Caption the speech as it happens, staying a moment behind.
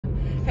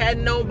Had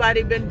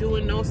nobody been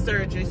doing no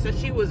surgery, so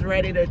she was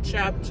ready to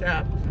chop.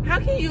 How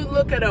can you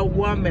look at a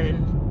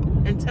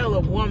woman and tell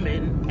a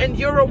woman, and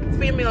you're a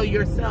female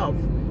yourself,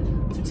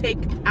 to take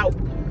out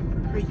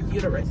her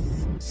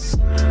uterus?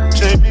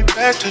 Take me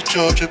back to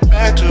Georgia,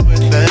 back to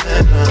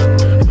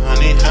Atlanta.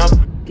 Honey, how...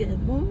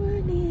 Good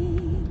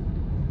morning.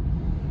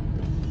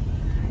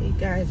 How you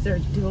guys are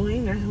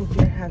doing? I hope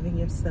you're having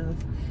yourself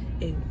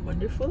a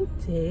wonderful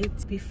day.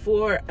 It's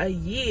before a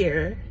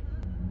year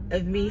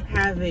of me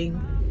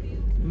having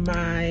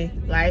my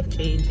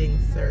life-changing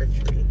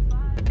surgery.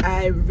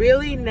 I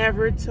really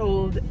never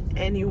told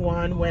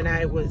anyone when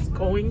I was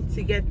going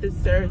to get the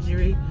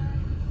surgery,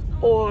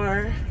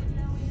 or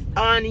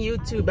on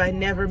YouTube. I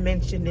never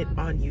mentioned it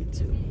on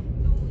YouTube.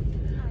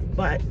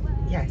 But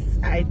yes,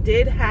 I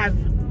did have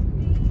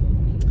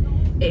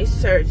a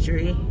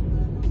surgery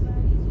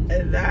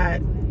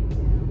that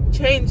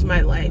changed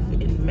my life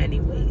in many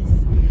ways.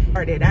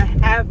 I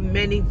have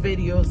many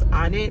videos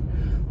on it,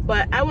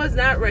 but I was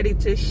not ready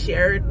to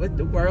share it with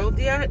the world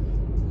yet.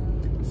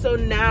 So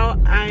now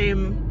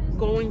I'm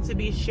going to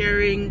be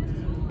sharing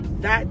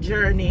that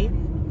journey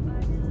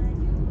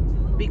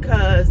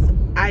because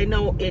I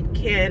know it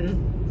can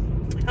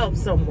help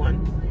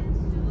someone.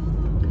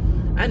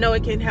 I know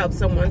it can help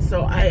someone,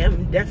 so I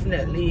am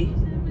definitely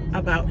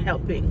about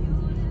helping.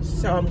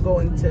 So I'm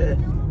going to,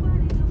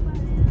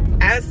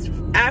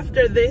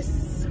 after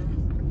this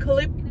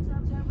clip,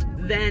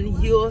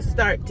 then you'll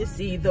start to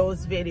see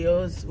those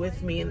videos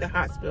with me in the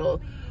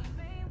hospital.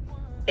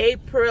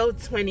 April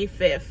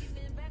 25th,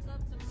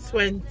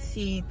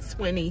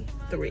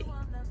 2023.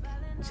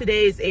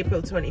 Today is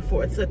April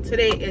 24th. So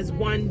today is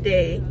one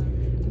day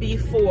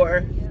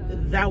before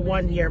that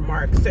 1 year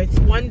mark. So it's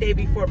one day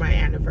before my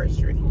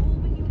anniversary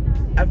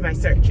of my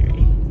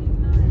surgery.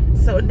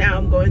 So now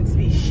I'm going to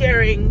be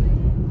sharing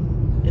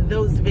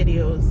those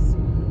videos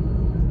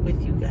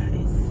with you guys.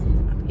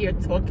 I'm here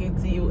talking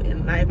to you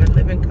in live and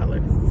living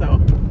colors. So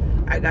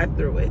I got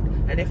through it.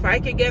 And if I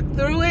can get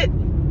through it,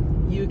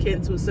 you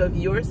can too. So if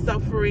you're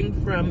suffering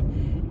from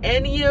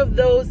any of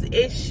those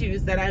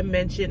issues that I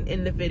mentioned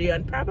in the video,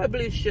 and I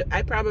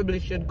probably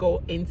should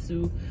go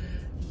into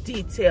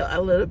detail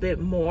a little bit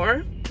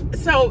more.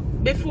 So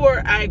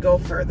before I go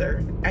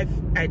further,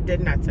 I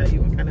did not tell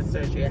you what kind of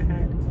surgery I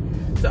had.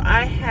 So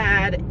I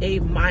had a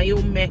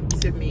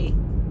myomectomy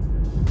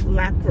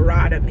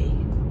laparotomy.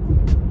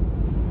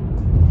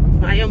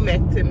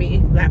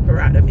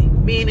 Laparotomy,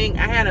 meaning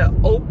I had an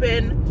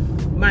open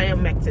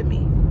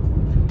myomectomy.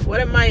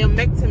 What a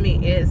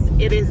myomectomy is,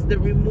 it is the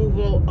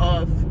removal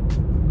of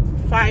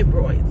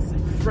fibroids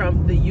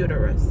from the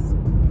uterus.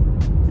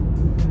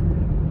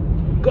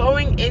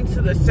 Going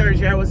into the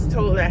surgery, I was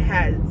told I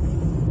had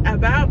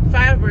about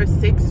 5 or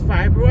 6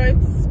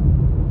 fibroids.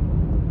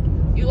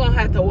 You're gonna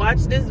have to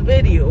watch this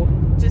video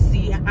to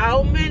see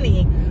how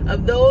many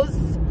of those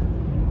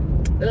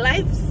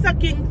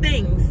life-sucking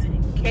things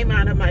came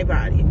out of my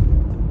body.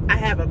 I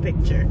have a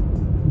picture.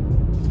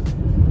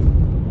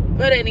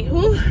 But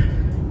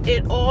anywho,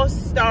 it all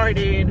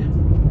started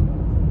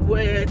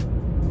with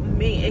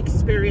me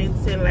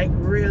experiencing like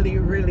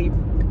really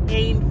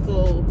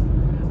painful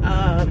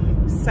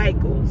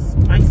cycles.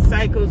 My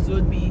cycles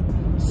would be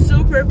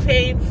super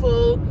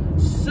painful,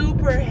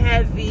 super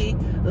heavy.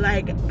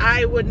 Like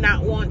I would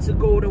not want to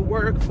go to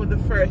work for the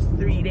first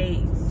 3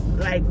 days.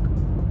 Like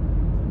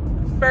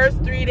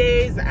first 3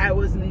 days I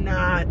was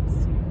not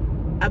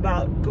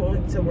about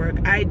going to work.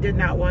 I did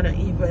not want to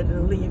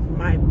even leave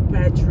my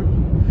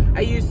bedroom.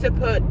 I used to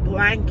put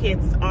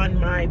blankets on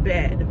my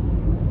bed.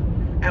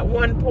 At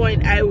one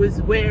point I was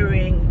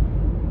wearing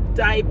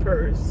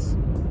diapers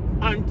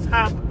on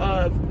top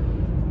of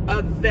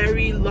a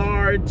very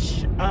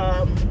large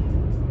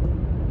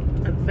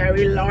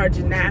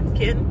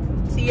napkin.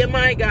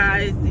 TMI,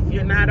 guys, if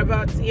you're not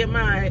about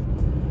TMI,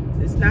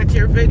 it's not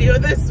your video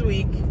this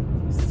week.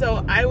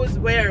 So I was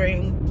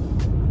wearing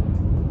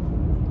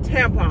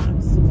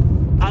tampons,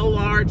 a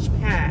large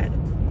pad,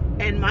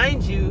 and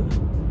mind you,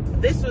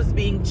 this was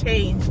being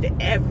changed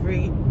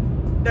every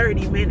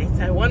 30 minutes.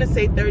 I want to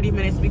say 30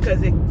 minutes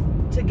because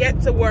to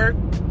get to work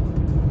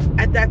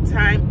at that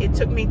time, it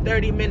took me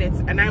 30 minutes,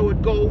 and I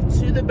would go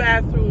to the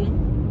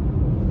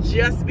bathroom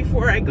just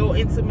before I go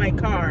into my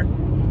car,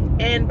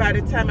 and by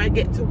the time I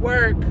get to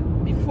work,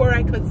 before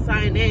I could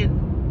sign in,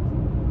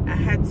 I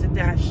had to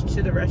dash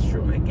to the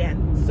restroom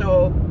again.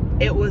 So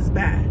it was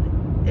bad.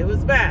 It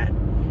was bad.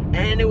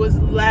 And it was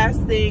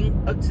lasting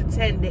up to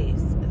 10 days.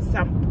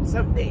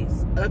 Some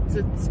days up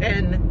to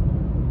 10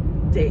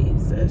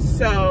 days.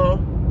 So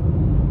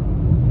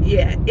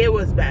yeah, it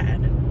was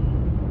bad.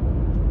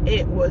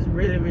 It was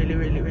really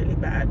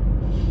bad.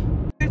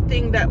 Another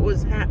thing that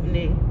was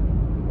happening,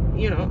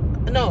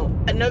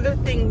 another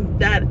thing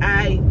that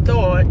I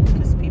thought,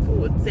 because people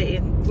would say,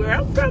 where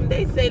I'm from,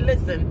 they say,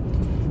 listen,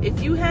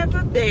 if you have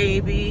a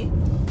baby,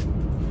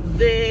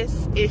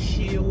 this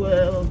issue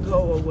will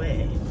go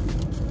away.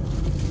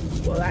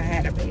 Well, I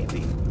had a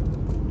baby.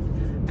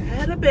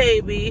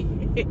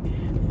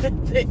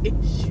 The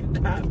issue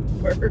got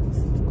worse.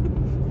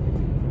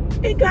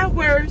 It got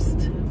worse.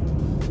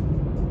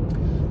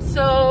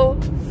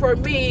 for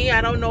me,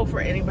 I don't know for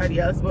anybody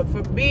else, but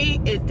for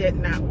me, it did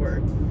not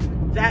work.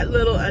 That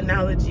little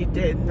analogy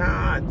did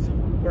not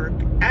work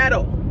at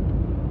all.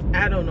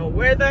 I don't know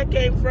where that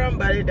came from,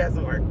 but it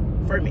doesn't work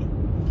for me.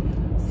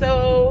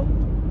 So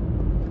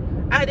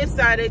I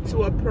decided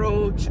to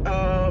approach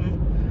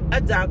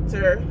a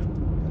doctor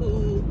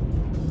who,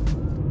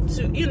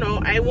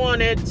 I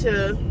wanted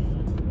to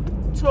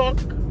talk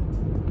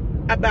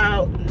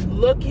about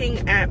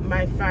looking at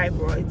my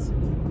fibroids,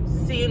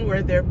 seeing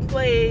where they're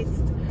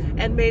placed,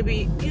 and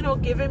maybe,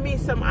 giving me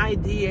some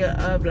idea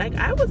of, like,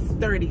 I was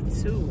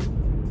 32,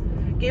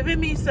 giving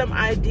me some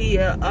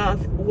idea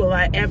of, will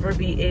I ever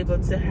be able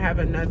to have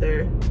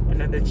another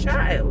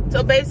child?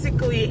 So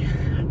basically,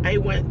 I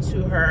went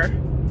to her.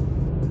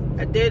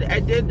 I did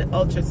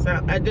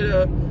ultrasound. I did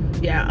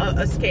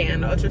a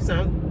scan,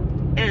 ultrasound,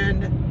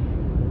 and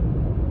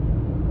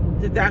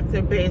the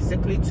doctor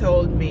basically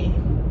told me,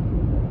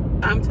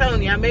 I'm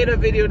telling you, I made a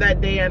video that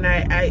day and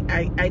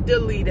I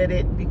deleted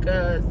it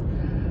because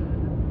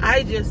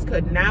I just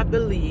could not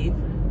believe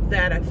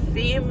that a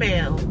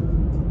female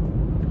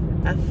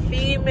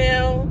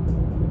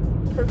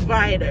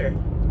provider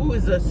who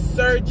is a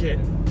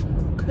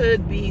surgeon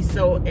could be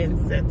so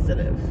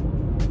insensitive.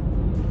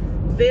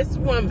 This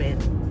woman,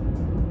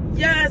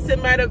 yes,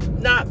 it might have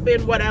not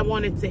been what I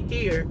wanted to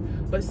hear,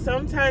 but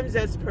sometimes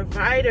as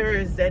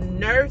providers and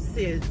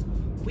nurses,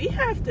 we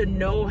have to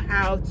know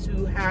how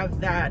to have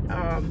that,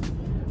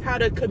 how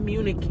to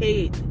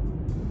communicate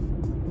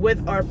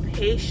with our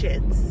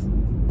patients.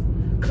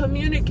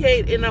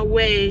 Communicate in a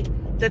way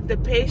that the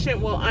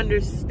patient will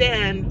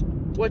understand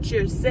what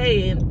you're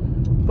saying,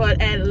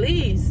 but at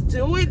least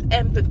do it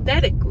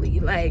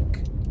empathetically.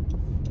 Like,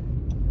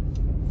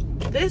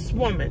 this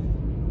woman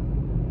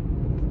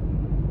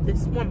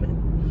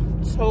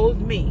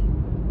told me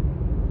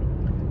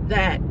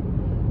that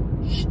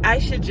I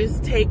should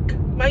just take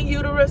my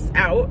uterus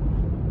out,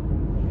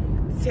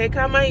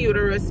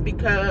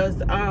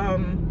 because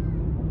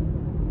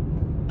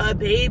a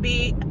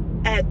baby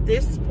at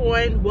this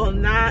point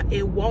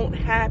it won't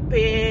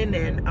happen,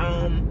 and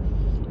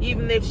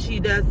even if she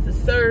does the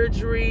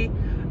surgery,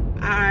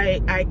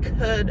 I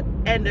could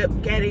end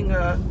up getting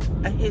a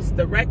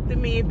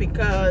hysterectomy,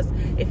 because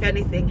if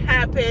anything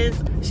happens,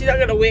 she's not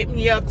gonna wake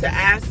me up to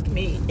ask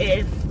me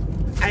if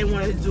I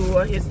want to do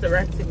a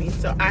hysterectomy.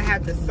 So I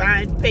have to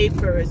sign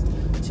papers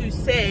to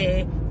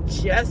say,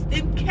 just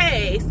in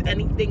case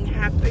anything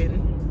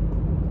happened,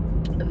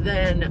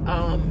 then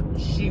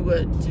she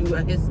would do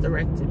a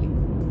hysterectomy.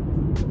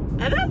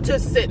 And I'm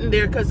just sitting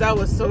there because I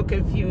was so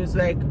confused.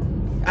 Like,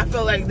 I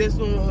felt like this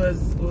one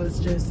was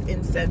just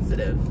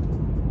insensitive.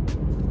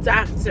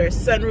 Doctor,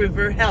 Sun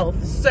River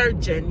Health,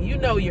 surgeon, you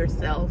know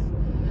yourself.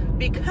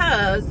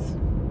 Because,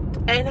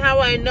 and how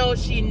I know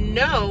she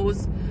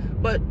knows,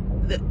 but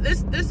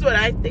this is what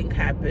I think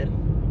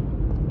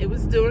happened. It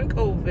was during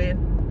COVID.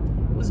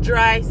 It was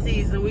dry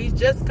season. We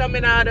just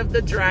coming out of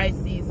the dry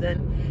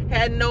season.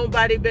 Had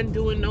nobody been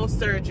doing no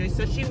surgery,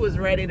 so she was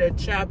ready to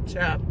chop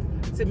to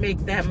make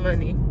that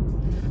money.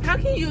 How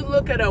can you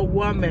look at a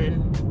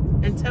woman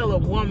and tell a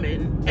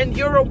woman, and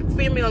you're a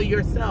female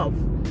yourself,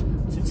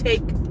 to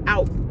take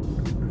out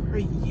her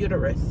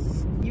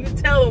uterus? You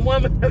tell a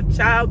woman of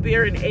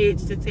childbearing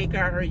age to take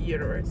out her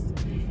uterus.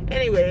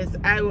 Anyways,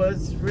 I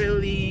was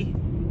really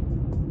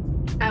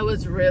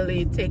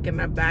taken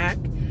aback,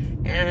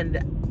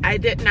 and I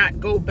did not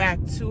go back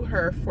to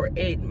her for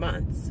 8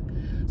 months.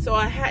 So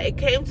it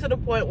came to the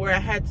point where I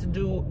had to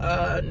do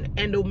an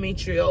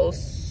endometrial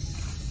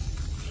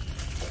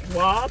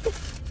swab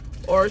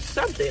or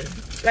something,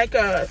 like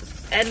a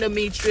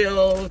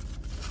endometrial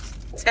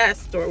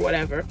test or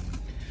whatever.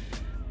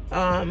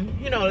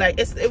 Like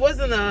it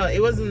wasn't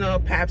a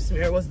pap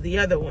smear, it was the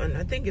other one.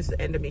 I think it's the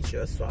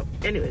endometrial swab.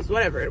 Anyways,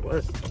 whatever it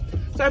was.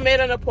 So I made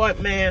an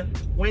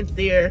appointment, went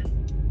there.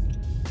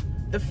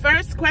 The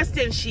first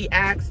question she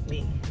asked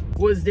me,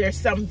 was there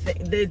something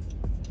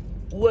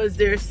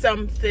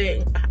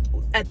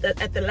at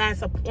the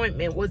last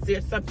appointment, was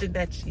there something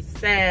that she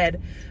said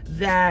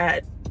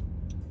that,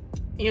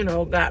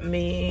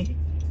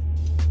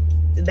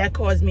 that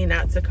caused me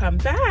not to come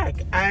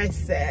back? I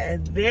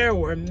said there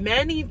were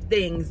many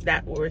things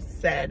that were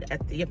said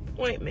at the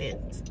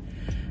appointment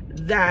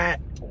that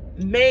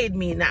made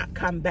me not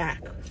come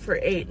back for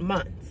 8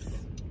 months.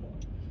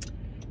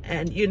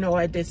 And,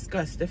 I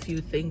discussed a few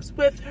things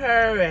with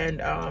her,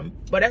 and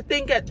but I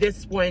think at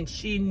this point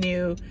she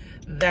knew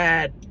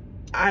that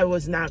I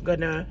was not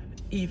gonna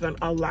even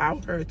allow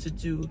her to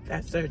do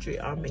that surgery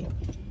on me.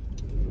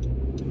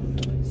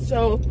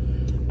 So,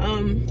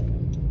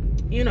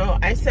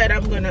 I said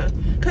I'm gonna,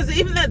 because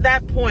even at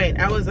that point,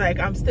 I was like,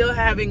 I'm still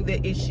having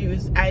the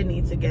issues. I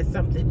need to get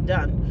something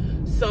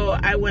done. So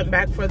I went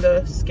back for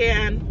the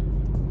scan,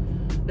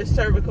 the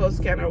cervical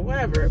scan or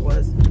whatever it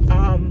was.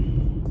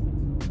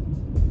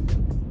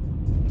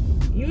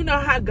 You know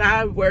how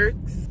God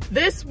works.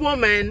 This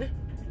woman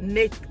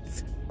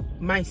nicked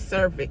my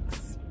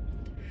cervix.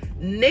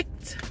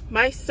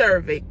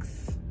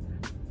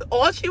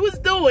 All she was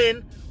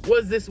doing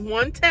was this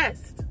one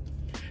test,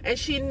 and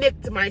she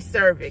nicked my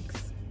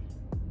cervix.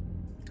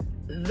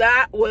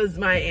 that was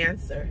my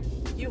answer.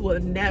 You will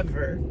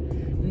never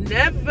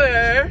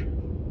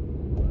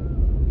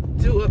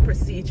do a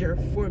procedure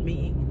for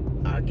me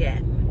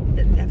again.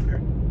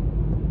 Never.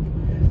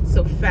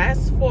 So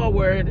fast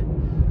forward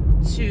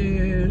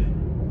to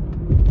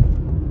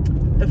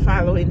the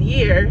following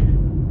year,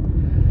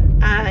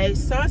 I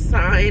saw a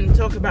sign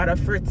talk about a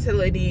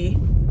fertility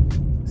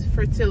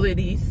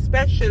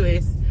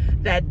specialist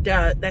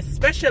that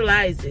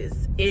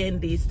specializes in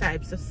these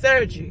types of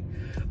surgery.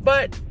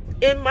 But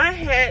in my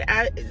head,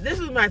 this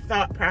was my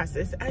thought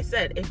process. I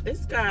said, if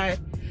this guy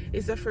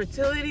is a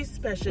fertility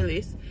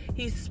specialist,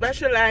 he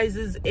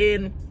specializes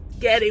in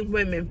getting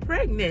women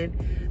pregnant,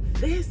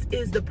 this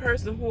is the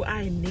person who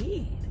I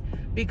need,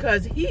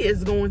 because he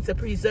is going to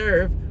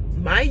preserve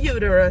my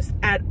uterus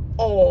at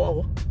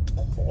all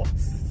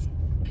costs.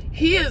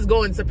 He is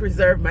going to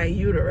preserve my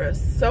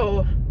uterus.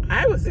 So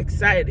I was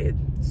excited.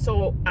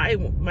 So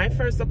my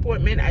first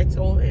appointment, I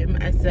told him,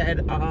 I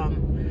said, I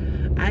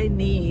want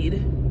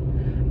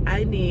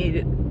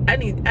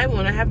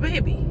to have a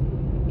baby.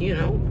 You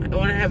know, I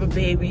want to have a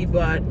baby,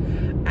 but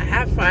I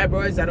have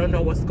fibroids. I don't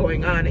know what's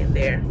going on in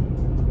there.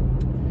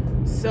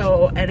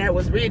 So, and I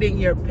was reading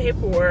your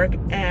paperwork,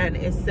 and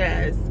it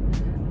says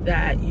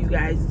that you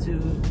guys do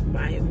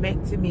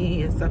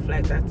myomectomy and stuff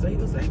like that. So he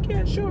was like,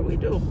 yeah, sure, we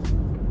do.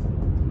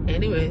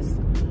 Anyways,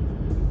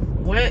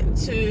 went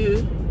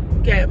to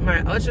get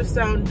my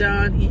ultrasound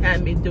done. He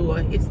had me do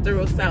a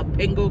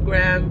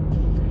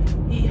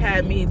hysterosalpingogram. He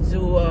had me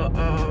do a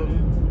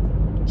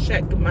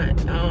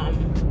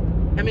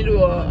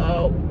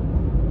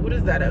what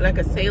is that, like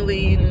a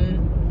saline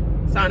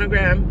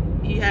sonogram.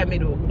 He had me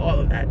do all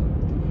of that.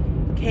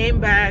 Came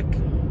back,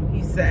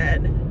 he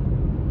said,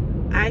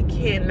 I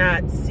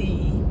cannot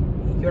see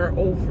your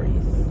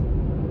ovaries.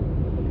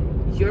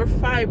 Your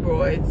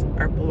fibroids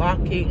are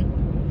blocking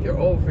your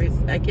ovaries.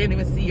 I can't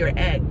even see your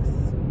eggs.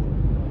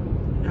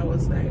 And I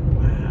was like,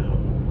 wow,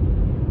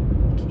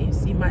 can't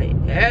see my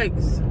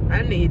eggs.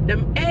 I need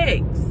them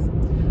eggs.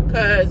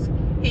 Because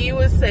he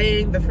was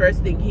saying the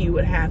first thing he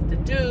would have to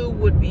do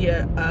would be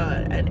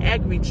an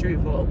egg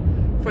retrieval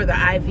for the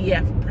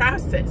IVF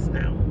process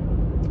now.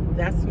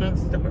 That's another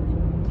story.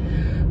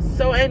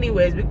 So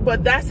anyways,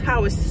 but that's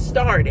how it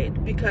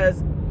started,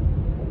 because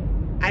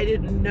I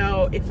didn't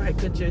know if I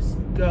could just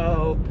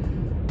go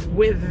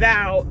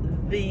without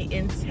the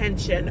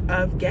intention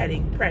of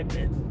getting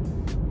pregnant.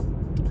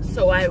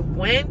 So I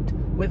went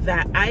with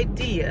that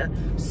idea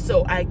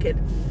so I could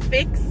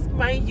fix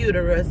my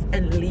uterus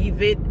and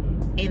leave it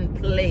in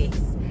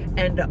place.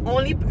 And the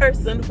only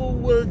person who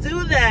will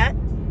do that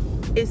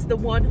is the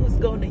one who's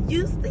going to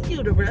use the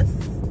uterus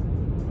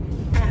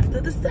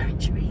after the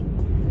surgery,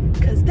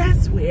 because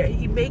that's where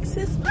he makes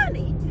his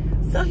money.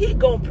 So he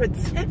gonna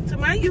protect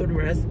my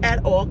uterus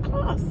at all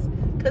costs,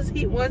 because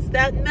he wants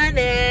that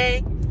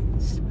money.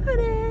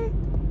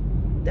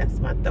 That's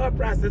my thought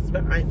process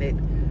behind it.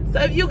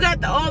 So if you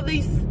got all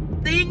these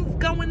things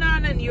going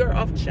on and you're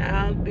of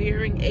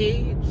childbearing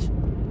age,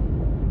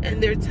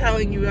 and they're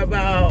telling you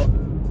about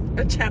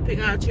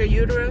chopping out your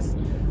uterus,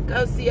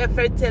 go see a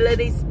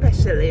fertility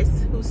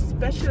specialist who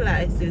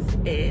specializes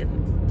in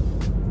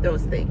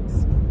those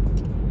things.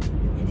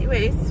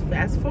 Anyways,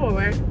 fast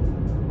forward,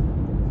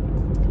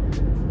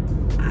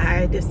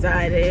 I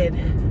decided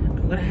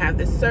I'm gonna have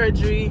this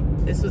surgery.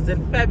 This was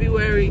in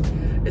February.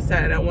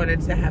 Decided I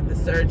wanted to have the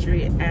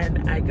surgery,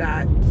 and I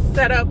got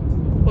set up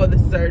for the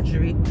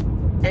surgery,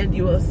 and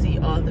you will see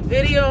all the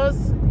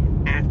videos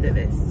after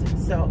this.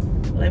 So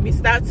let me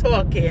stop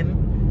talking.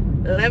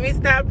 Let me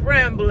stop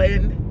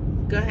rambling.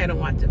 Go ahead and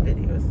watch the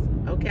videos,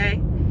 okay?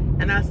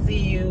 And I'll see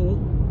you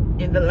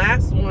in the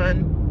last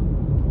one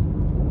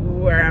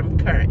where I'm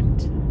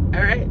current.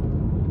 All right?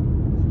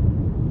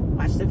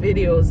 Watch the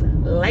videos,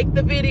 like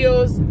the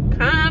videos,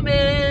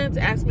 comment,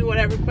 ask me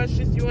whatever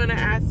questions you want to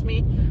ask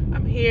me.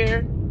 I'm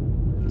here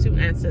to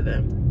answer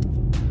them.